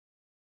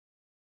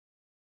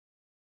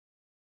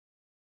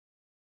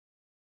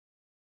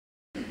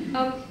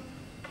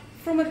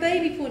From a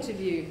baby point of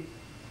view,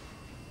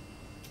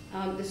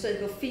 the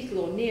so-called fetal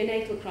or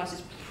neonatal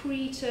crisis,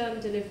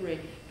 preterm delivery.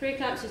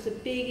 Pre-eclampsia is the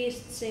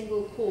biggest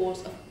single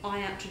cause of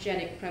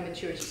iatrogenic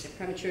prematurity, so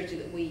prematurity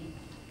that we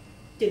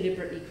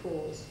deliberately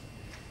cause.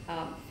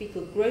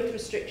 Fetal growth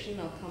restriction,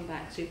 I'll come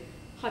back to,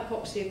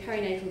 hypoxia,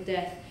 perinatal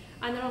death,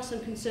 and there are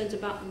some concerns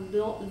about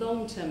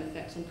long-term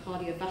effects on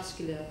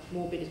cardiovascular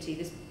morbidity,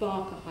 this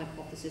Barker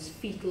hypothesis,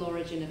 fetal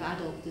origin of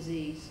adult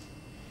disease.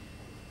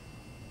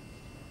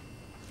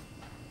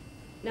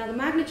 Now, the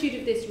magnitude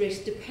of this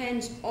risk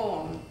depends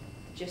on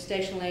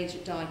gestational age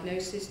at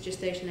diagnosis,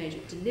 gestational age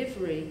at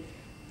delivery,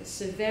 the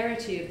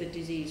severity of the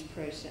disease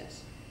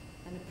process,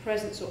 and the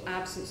presence or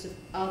absence of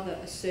other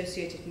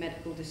associated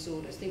medical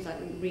disorders, things like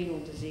renal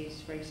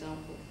disease, for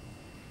example.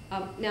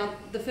 Now,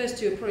 the first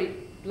two are probably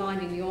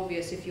blindingly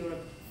obvious if you're a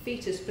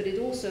fetus, but it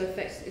also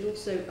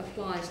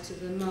applies to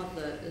the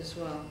mother as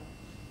well.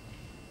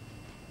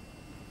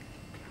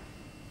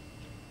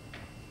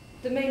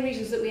 The main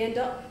reasons that we end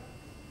up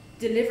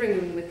delivering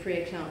women with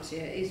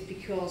pre-eclampsia is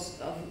because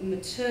of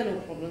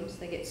maternal problems.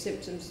 They get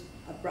symptoms,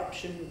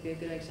 abruption would be a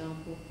good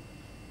example.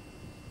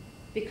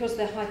 Because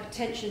their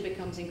hypertension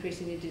becomes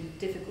increasingly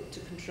difficult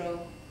to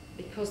control,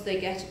 because they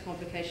get a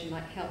complication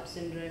like HELLP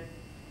syndrome.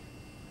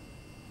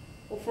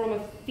 Or from a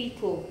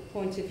fetal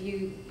point of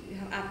view, you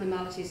have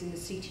abnormalities in the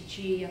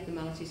CTG,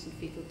 abnormalities in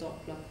fetal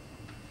Doppler.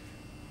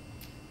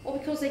 Or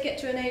because they get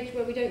to an age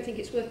where we don't think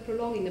it's worth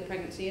prolonging the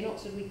pregnancy. In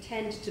Oxford, we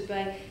tend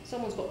to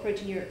someone's got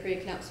proteinuria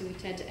preeclampsia, we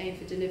tend to aim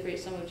for delivery at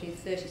somewhere between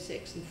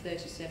 36 and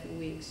 37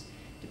 weeks,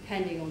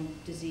 depending on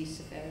disease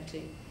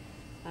severity.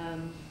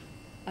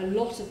 A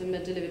lot of them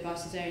are delivered by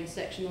caesarean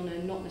section, although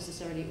not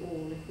necessarily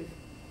all. If we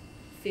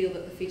feel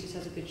that the fetus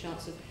has a good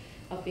chance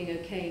of being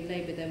okay in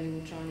labour, then we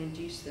will try and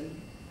induce them.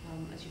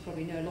 As you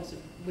probably know, lots of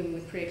women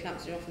with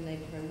pre-eclampsia often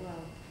labour very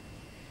well.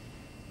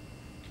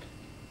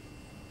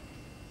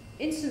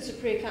 Incidence of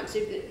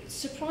pre-eclampsia, it's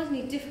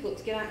surprisingly difficult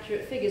to get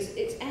accurate figures.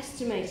 It's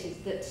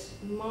estimated that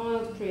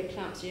mild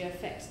pre-eclampsia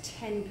affects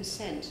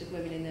 10% of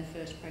women in their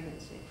first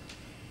pregnancy.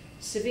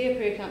 Severe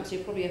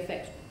pre-eclampsia probably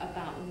affects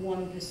about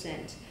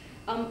 1%.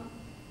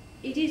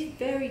 It is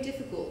very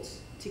difficult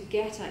to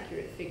get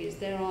accurate figures.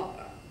 There are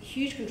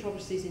huge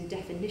controversies in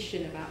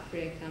definition about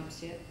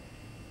pre-eclampsia.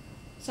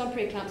 Some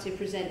pre-eclampsia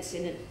presents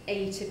in an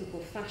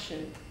atypical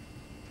fashion.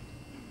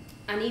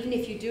 And even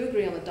if you do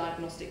agree on the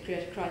diagnostic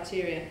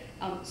criteria,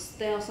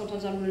 they are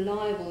sometimes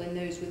unreliable in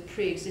those with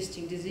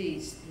pre-existing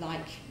disease,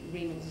 like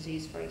renal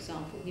disease, for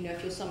example. You know,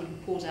 if you're someone who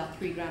pours out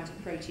 3 grams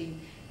of protein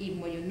even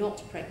when you're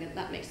not pregnant,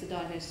 that makes the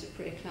diagnosis of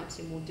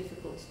pre-eclampsia more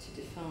difficult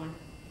to define.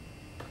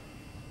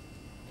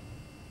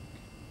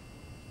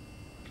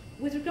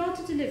 With regard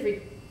to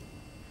delivery,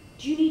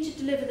 do you need to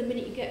deliver the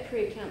minute you get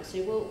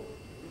pre-eclampsia? Well,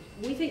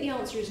 we think the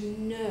answer is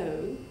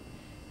no.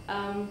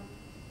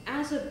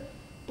 As a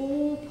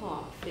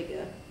ballpark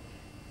figure,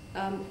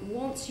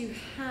 once you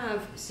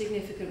have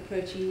significant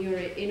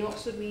proteinuria, in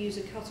Oxford we use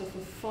a cutoff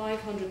of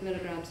 500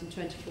 milligrams in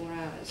 24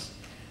 hours.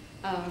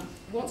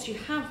 Once you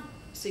have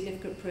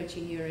significant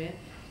proteinuria,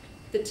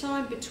 the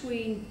time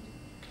between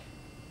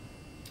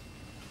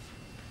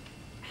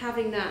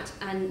having that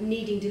and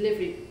needing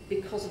delivery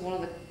because of one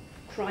of the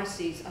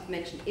crises I've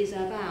mentioned is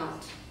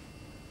about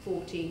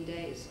 14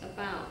 days,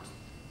 about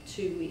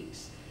 2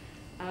 weeks.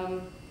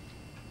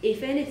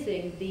 If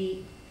anything,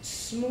 the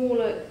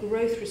smaller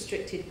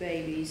growth-restricted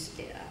babies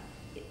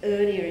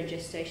earlier in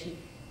gestation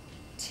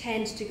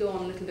tend to go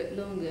on a little bit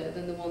longer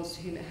than the ones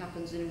to whom it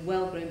happens in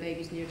well-grown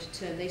babies near to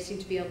term. They seem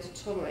to be able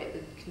to tolerate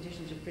the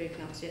conditions of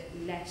pre-eclampsia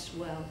less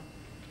well.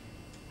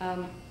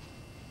 A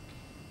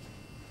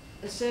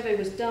survey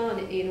was done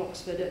in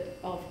Oxford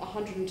of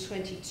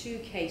 122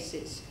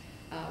 cases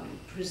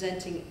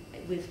presenting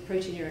with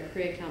proteinuric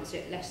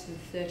pre-eclampsia at less than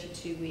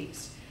 32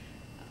 weeks.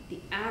 The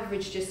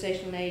average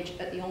gestational age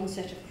at the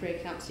onset of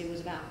pre-eclampsia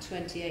was about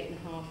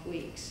 28.5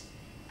 weeks.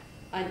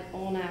 And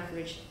on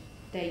average,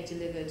 they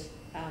delivered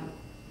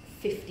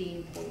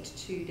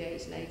 15.2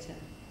 days later.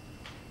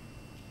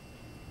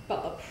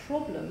 But the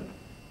problem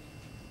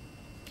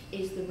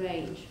is the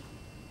range,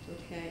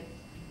 okay?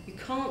 You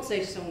can't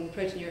say to someone with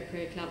proteinuric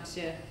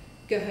preeclampsia,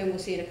 go home, we'll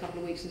see you in a couple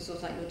of weeks and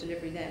sort out your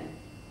delivery then,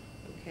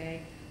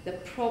 okay? The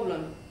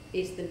problem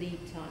is the lead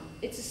time.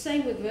 It's the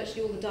same with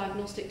virtually all the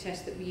diagnostic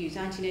tests that we use,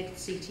 antenatal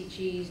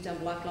CTGs,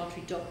 double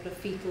artery Doppler,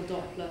 fetal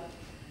Doppler,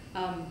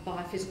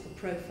 biophysical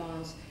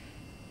profiles.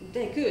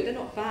 They're good, they're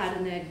not bad,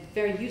 and they're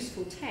very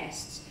useful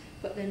tests,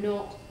 but they're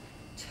not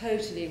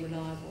totally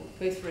reliable,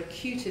 both for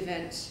acute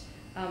events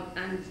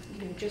and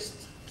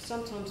just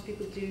sometimes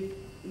people do,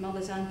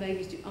 mothers and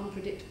babies do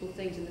unpredictable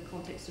things in the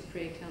context of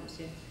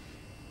preeclampsia.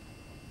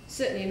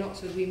 Certainly in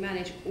Oxford, we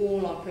manage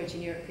all our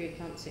proteinuric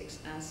preeclampsics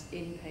as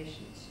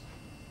inpatients.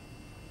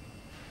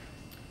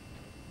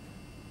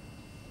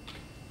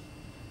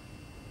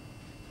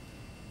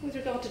 With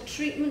regard to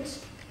treatment,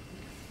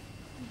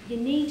 you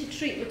need to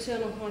treat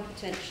maternal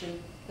hypertension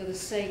for the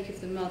sake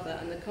of the mother,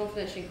 and the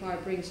confidential inquiry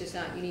brings this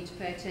out, you need to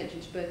pay attention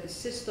to both the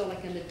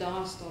systolic and the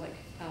diastolic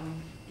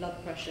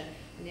blood pressure,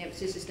 and the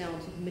emphasis is now on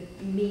sort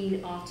of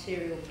mean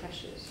arterial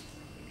pressures.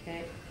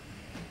 Okay?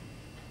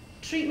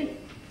 Treatment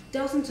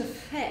doesn't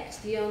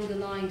affect the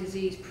underlying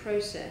disease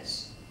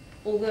process,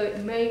 although it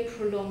may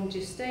prolong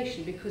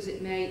gestation because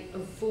it may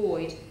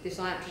avoid this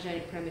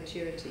iatrogenic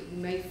prematurity.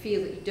 You may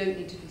feel that you don't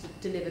need to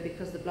deliver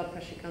because the blood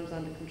pressure comes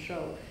under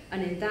control,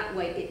 and in that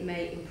way it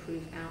may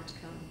improve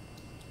outcome.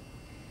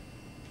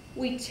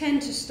 We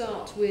tend to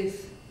start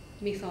with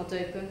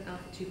methyl-dopa,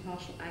 alpha-2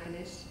 partial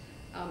agonists,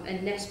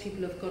 unless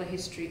people have got a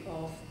history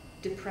of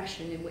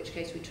depression, in which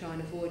case we try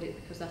and avoid it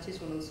because that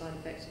is one of the side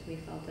effects of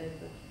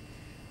methyl-dopa.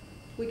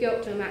 We go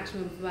up to a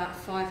maximum of about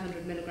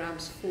 500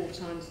 milligrams 4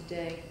 times a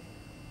day.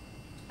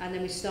 And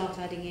then we start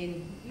adding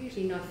in,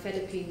 usually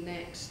nifedipine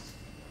next,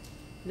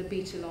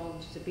 labetalol,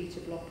 which is a beta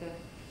blocker.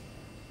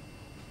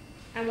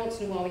 And once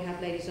in a while we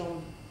have ladies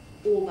on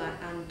all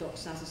that and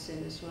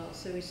doxazocin as well.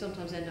 So we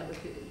sometimes end up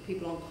with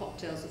people on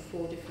cocktails of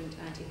 4 different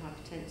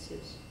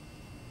antihypertensives.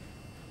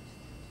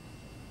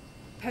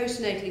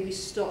 Postnatally, we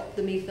stop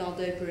the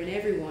methyl-dopa in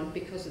everyone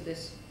because of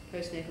this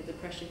postnatal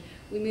depression.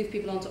 We move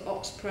people onto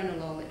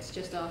oxprenolol. It's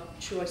just our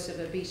choice of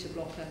a beta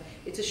blocker.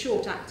 It's a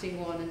short-acting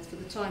one, and for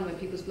the time when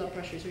people's blood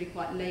pressure is really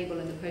quite labile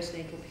in the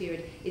postnatal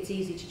period, it's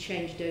easy to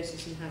change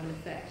doses and have an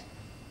effect.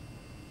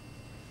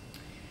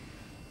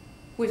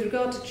 With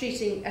regard to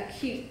treating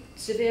acute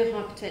severe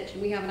hypertension,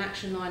 we have an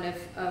action line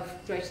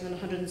of greater than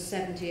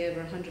 170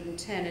 over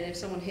 110, and if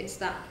someone hits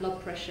that blood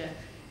pressure,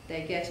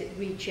 they get it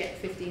rechecked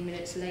 15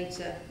 minutes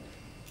later.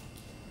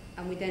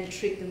 And we then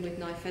treat them with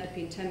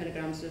nifedipine, 10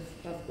 milligrams of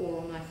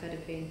oral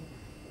nifedipine.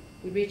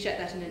 We recheck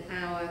that in an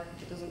hour.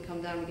 If it doesn't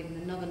come down, we give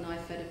them another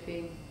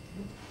nifedipine.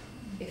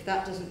 If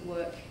that doesn't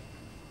work,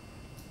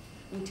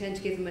 we tend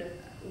to give them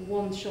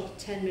one shot of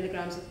 10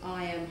 milligrams of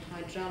IM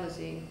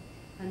hydralazine,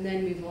 and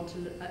then move on to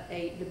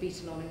a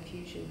labetalol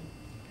infusion.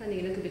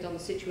 Depending a little bit on the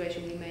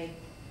situation, we may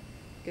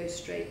go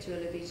straight to a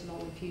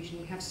labetalol infusion.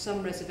 We have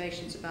some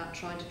reservations about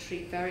trying to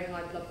treat very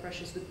high blood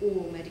pressures with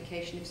oral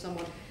medication if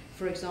someone,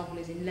 for example,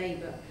 is in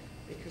labour,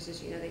 because,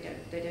 as you know,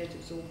 they don't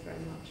absorb very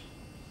much.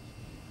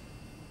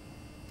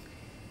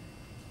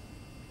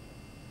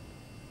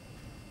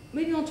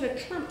 Moving on to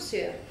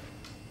eclampsia.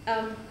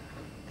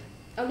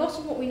 A lot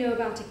of what we know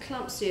about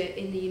eclampsia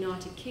in the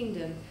United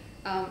Kingdom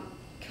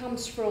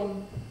comes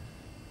from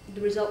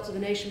the results of a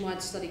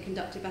nationwide study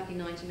conducted back in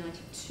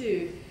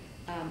 1992.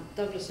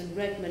 Douglas and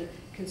Redman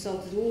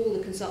consulted all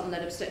the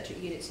consultant-led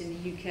obstetric units in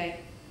the UK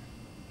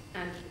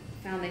and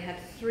found they had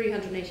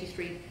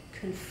 383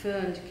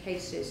 confirmed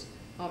cases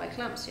of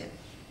eclampsia.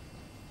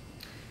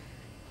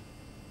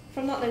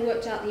 From that, they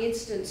worked out the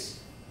incidence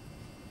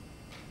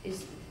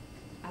is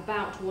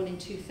about 1 in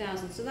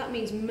 2,000. So that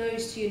means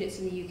most units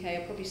in the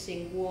UK are probably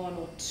seeing 1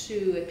 or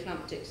 2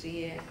 eclamptics a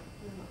year.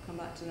 I'll come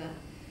back to that.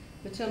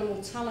 Maternal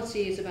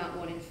mortality is about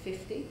 1 in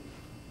 50.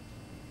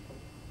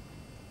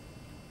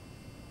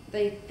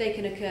 They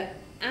can occur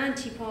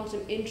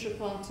antepartum,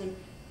 intrapartum,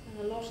 and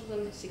a lot of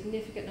them, a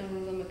significant number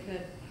of them,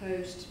 occur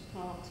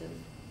postpartum.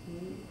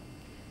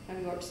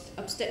 Having got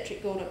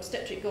obstetric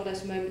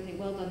goddess moment, think,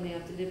 well done me,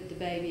 I've delivered the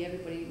baby.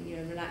 Everybody,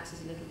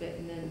 relaxes a little bit,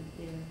 and then,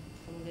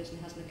 someone goes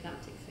and has an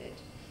eclamptic fit.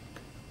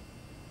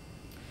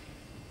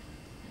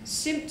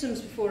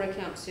 Symptoms before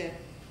eclampsia.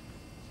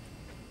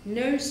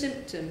 No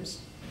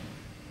symptoms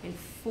in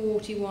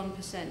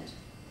 41%.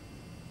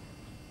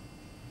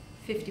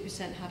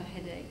 50% had a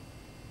headache.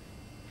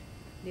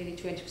 Nearly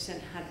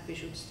 20% had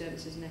visual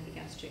disturbances and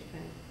epigastric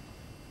pain.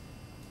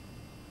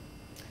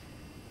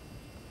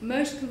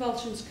 Most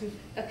convulsions can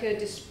occur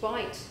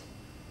despite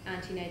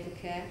antenatal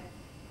care.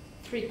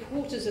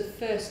 3/4 of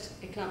first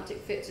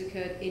eclamptic fits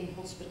occurred in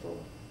hospital.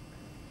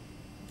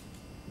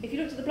 If you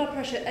looked at the blood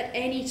pressure at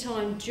any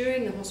time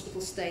during the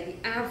hospital stay,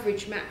 the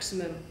average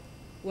maximum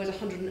was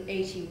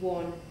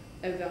 181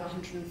 over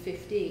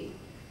 115.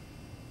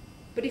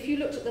 But if you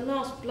looked at the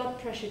last blood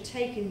pressure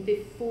taken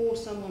before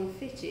someone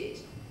fitted,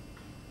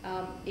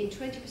 in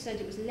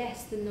 20% it was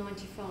less than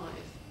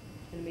 95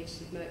 millimeters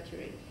of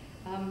mercury.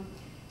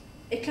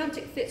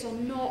 Eclamptic fits are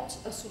not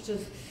a sort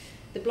of,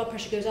 the blood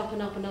pressure goes up and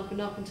up and up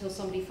and up until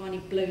somebody finally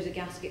blows a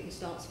gasket and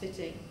starts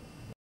fitting.